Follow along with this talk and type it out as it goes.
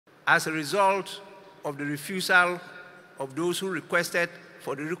As a result of the refusal of those who requested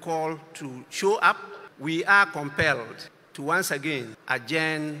for the recall to show up, we are compelled to once again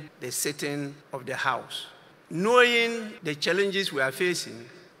adjourn the sitting of the House. Knowing the challenges we are facing,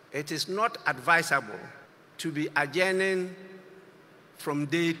 it is not advisable to be adjourning from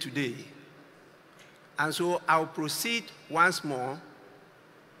day to day. And so I'll proceed once more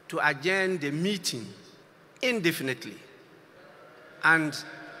to adjourn the meeting indefinitely. And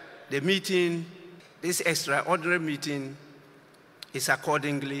the meeting, this extraordinary meeting, is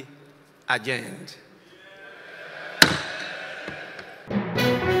accordingly adjourned.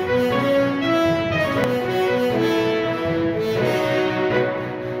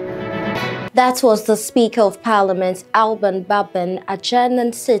 That was the Speaker of Parliament, Speaker Bagbin,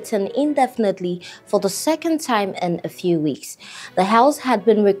 adjourning sitting indefinitely for the second time in a few weeks. The House had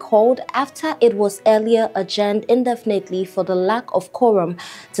been recalled after it was earlier adjourned indefinitely for the lack of quorum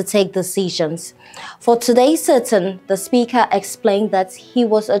to take decisions. For today's sitting, the Speaker explained that he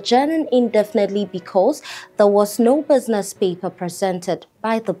was adjourning indefinitely because there was no business paper presented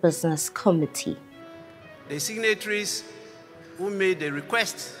by the Business Committee. The signatories who made the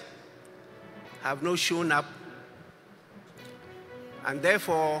request have not shown up, and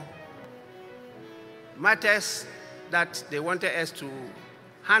therefore matters that they wanted us to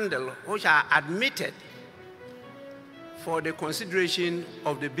handle, which are admitted for the consideration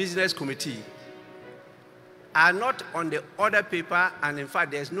of the Business Committee, are not on the order paper, and in fact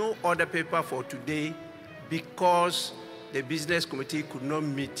there's no order paper for today because the Business Committee could not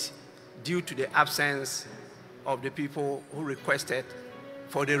meet due to the absence of the people who requested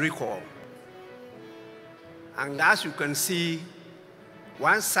for the recall. And as you can see,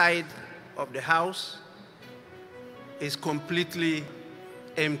 one side of the House is completely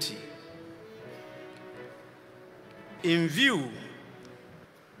empty. In view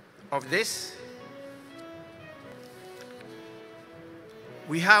of this,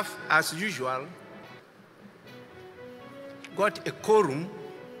 we have, as usual, got a quorum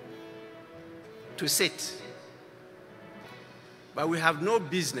to sit, but we have no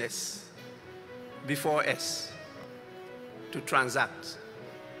business before us to transact,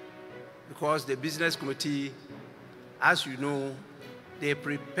 because the Business Committee, as you know, they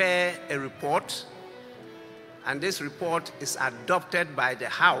prepare a report, and this report is adopted by the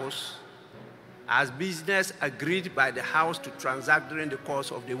House as business agreed by the House to transact during the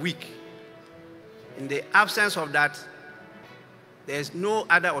course of the week. In the absence of that, there is no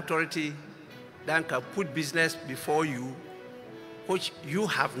other authority that can put business before you which you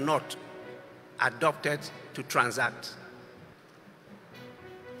have not adopted to transact.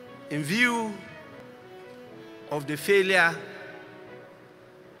 In view of the failure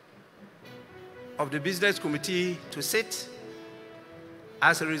of the Business Committee to sit,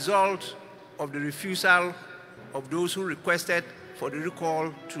 as a result of the refusal of those who requested for the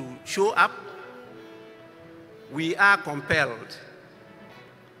recall to show up, we are compelled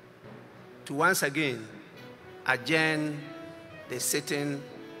to once again adjourn the sitting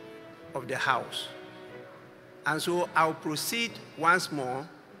of the House. And so I'll proceed once more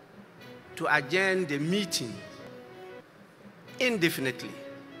to adjourn the meeting indefinitely.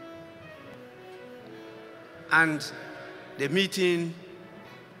 And the meeting,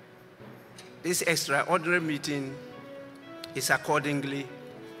 this extraordinary meeting, is accordingly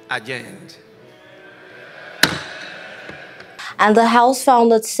adjourned. And the House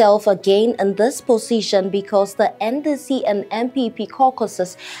found itself again in this position because the NDC and NPP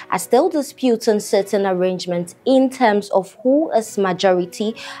caucuses are still disputing certain arrangements in terms of who is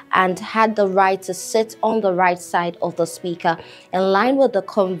majority and had the right to sit on the right side of the Speaker, in line with the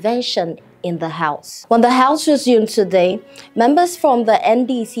convention in the House. When the House resumed today, members from the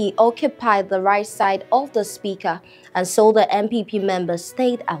NDC occupied the right side of the Speaker, and so the NPP members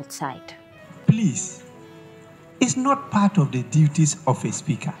stayed outside. Please. It's not part of the duties of a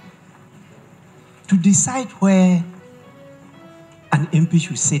Speaker to decide where an MP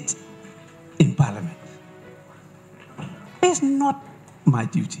should sit in Parliament. It's not my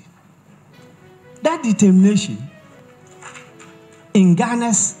duty. That determination in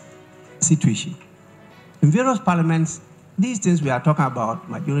Ghana's situation, in various parliaments, these things we are talking about,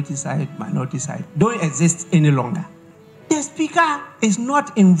 majority side, minority side, don't exist any longer. The Speaker is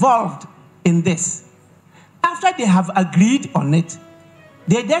not involved in this. After they have agreed on it,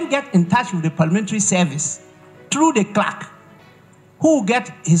 they then get in touch with the parliamentary service through the clerk, who will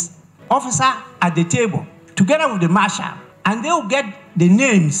get his officer at the table together with the marshal, and they will get the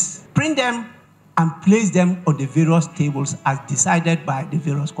names, print them, and place them on the various tables as decided by the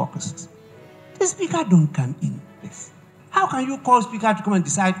various caucuses. The Speaker don't come in this. How can you call Speaker to come and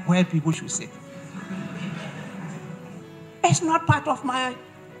decide where people should sit? It's not part of my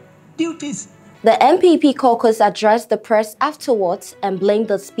duties. The NPP caucus addressed the press afterwards and blamed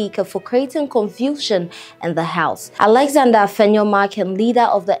the Speaker for creating confusion in the House. Alexander Afenyo-Markin, leader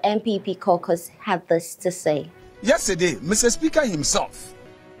of the NPP caucus, had this to say. Yesterday, Mr. Speaker himself,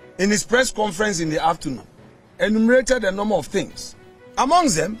 in his press conference in the afternoon, enumerated a number of things.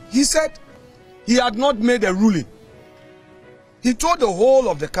 Amongst them, he said he had not made a ruling. He told the whole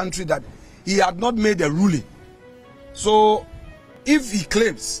of the country that he had not made a ruling. So, if he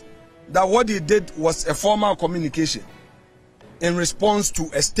claims that what he did was a formal communication in response to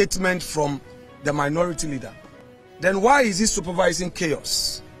a statement from the minority leader, then why is he supervising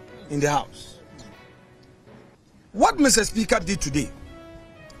chaos in the House? What Mr. Speaker did today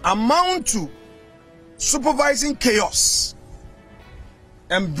amount to supervising chaos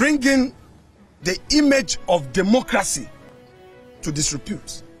and bringing the image of democracy to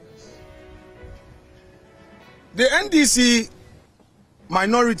disrepute. The NDC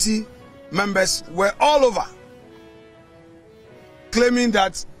minority members were all over claiming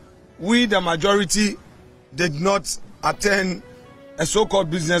that we, the majority, did not attend a so-called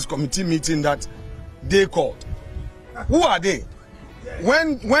business committee meeting that they called. Who are they?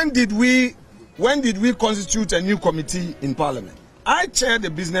 When did we constitute a new committee in Parliament? I chair the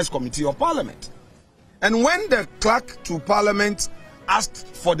business committee of Parliament. And when the clerk to Parliament asked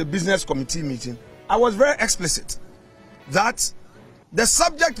for the business committee meeting, I was very explicit that the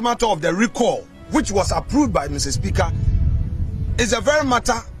subject matter of the recall, which was approved by Mr. Speaker, is a very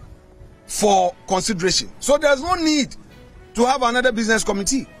matter for consideration. So there's no need to have another business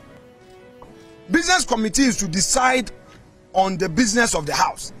committee. Business committee is to decide on the business of the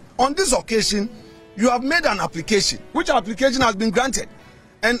House. On this occasion, you have made an application, which application has been granted.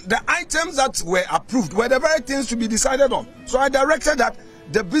 And the items that were approved were the very things to be decided on. So I directed that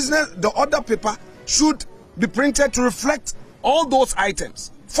the order paper should be printed to reflect all those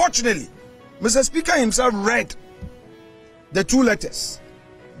items. Fortunately, Mr. Speaker himself read the two letters,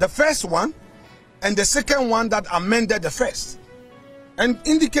 the first one and the second one that amended the first, and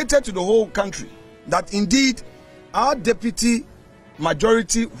indicated to the whole country that indeed our deputy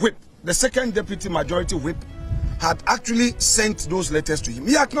majority whip, the second deputy majority whip, had actually sent those letters to him.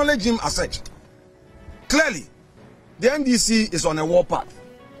 He acknowledged him as such. Clearly, the NDC is on a warpath.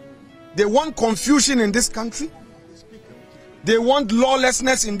 They want confusion in this country. They want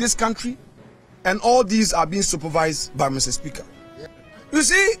lawlessness in this country. And all these are being supervised by Mr. Speaker. You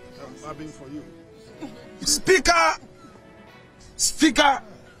see, Speaker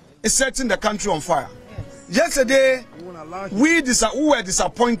is setting the country on fire. Yesterday, we were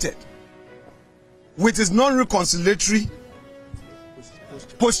disappointed with his non-reconciliatory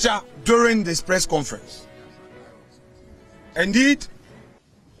posture during this press conference. Indeed,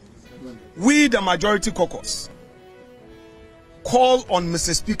 we, the majority caucus, call on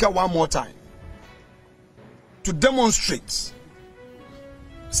Mr. Speaker one more time to demonstrate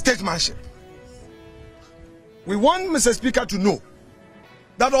statesmanship. We want Mr. Speaker to know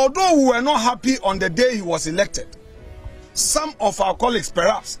that although we were not happy on the day he was elected, some of our colleagues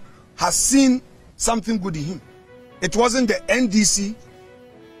perhaps has seen something good in him. It wasn't the NDC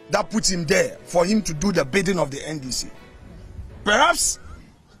that put him there for him to do the bidding of the NDC. Perhaps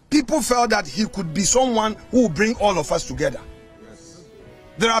people felt that he could be someone who will bring all of us together.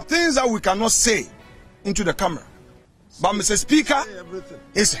 There are things that we cannot say into the camera. But Mr. Speaker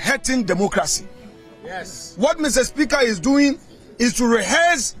is hurting democracy. Yes. What Mr. Speaker is doing is to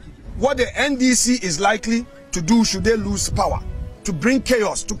rehearse what the NDC is likely to do should they lose power, to bring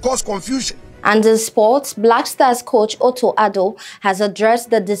chaos, to cause confusion. And in sports, Black Stars coach Otto Addo has addressed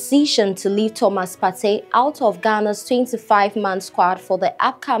the decision to leave Thomas Partey out of Ghana's 25-man squad for the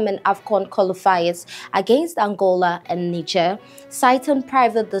upcoming AFCON qualifiers against Angola and Niger, citing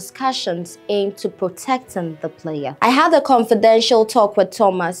private discussions aimed to protecting the player. I had a confidential talk with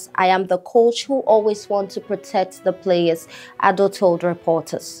Thomas. I am the coach who always wants to protect the players, Addo told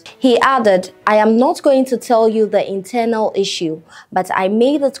reporters. He added, I am not going to tell you the internal issue, but I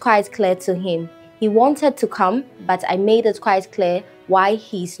made it quite clear to him. He wanted to come, but I made it quite clear why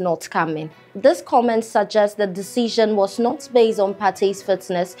he's not coming. This comment suggests the decision was not based on Partey's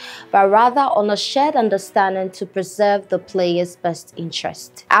fitness, but rather on a shared understanding to preserve the player's best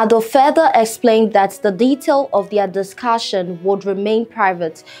interest. Addo further explained that the detail of their discussion would remain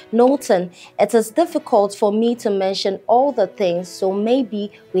private, noting, it is difficult for me to mention all the things, so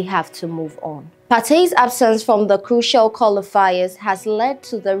maybe we have to move on. Partey's absence from the crucial qualifiers has led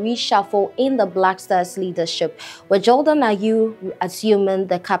to the reshuffle in the Black Stars leadership, with Jordan Ayew assuming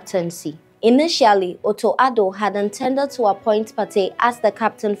the captaincy. Initially, Otto Addo had intended to appoint Partey as the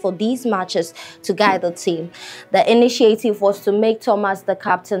captain for these matches to guide the team. The initiative was to make Thomas the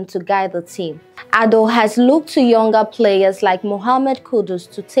captain to guide the team. Addo has looked to younger players like Mohamed Kudus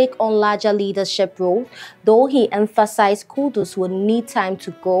to take on larger leadership roles, though he emphasized Kudus would need time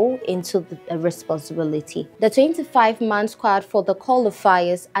to grow into the responsibility. The 25-man squad for the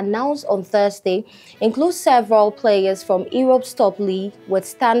qualifiers announced on Thursday includes several players from Europe's top league with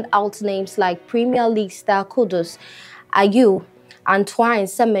standout names like Premier League star Kudus, Ayew, Antoine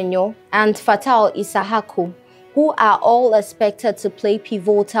Semenyo, and Fatal Isahaku, who are all expected to play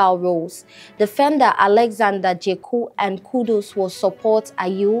pivotal roles. Defender Alexander Djeku and Kudus will support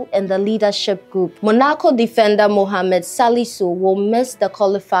Ayew in the leadership group. Monaco defender Mohamed Salisu will miss the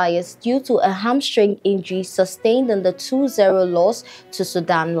qualifiers due to a hamstring injury sustained in the 2-0 loss to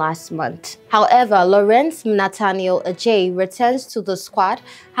Sudan last month. However, Lawrence Nathaniel Ajay returns to the squad,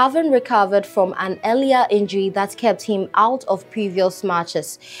 having recovered from an earlier injury that kept him out of previous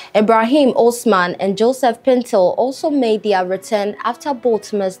matches. Ibrahim Osman and Joseph Pinto also made their return after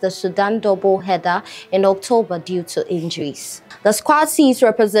both missed the Sudan double-header in October due to injuries. The squad sees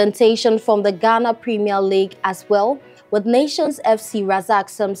representation from the Ghana Premier League as well, with Nations FC Razak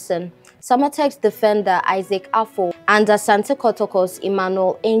Simpson, Samatex defender Isaac Afo, and Asante Kotoko's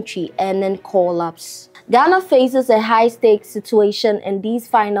Emmanuel Entry earning call-ups. Ghana faces a high-stakes situation in these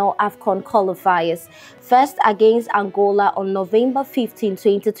final AFCON qualifiers, first against Angola on November 15,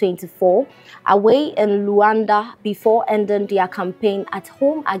 2024, away in Luanda before ending their campaign at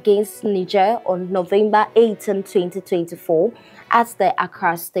home against Niger on November 18, 2024 at the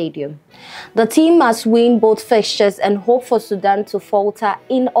Accra Stadium. The team must win both fixtures and hope for Sudan to falter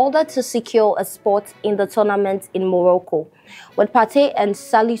in order to secure a spot in the tournament in Morocco. With Partey and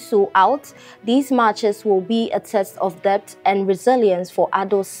Salisu out, these matches will be a test of depth and resilience for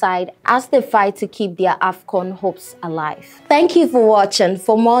Addo's side as they fight to keep their AFCON hopes alive. Thank you for watching.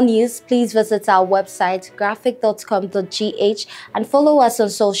 For more news, please visit our website graphic.com.gh and follow us on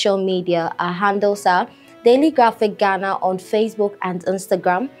social media. Our handles are Daily Graphic Ghana on Facebook and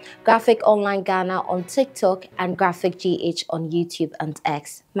Instagram, Graphic Online Ghana on TikTok, and Graphic GH on YouTube and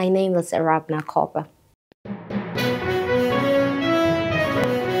X. My name is Arabna Korba.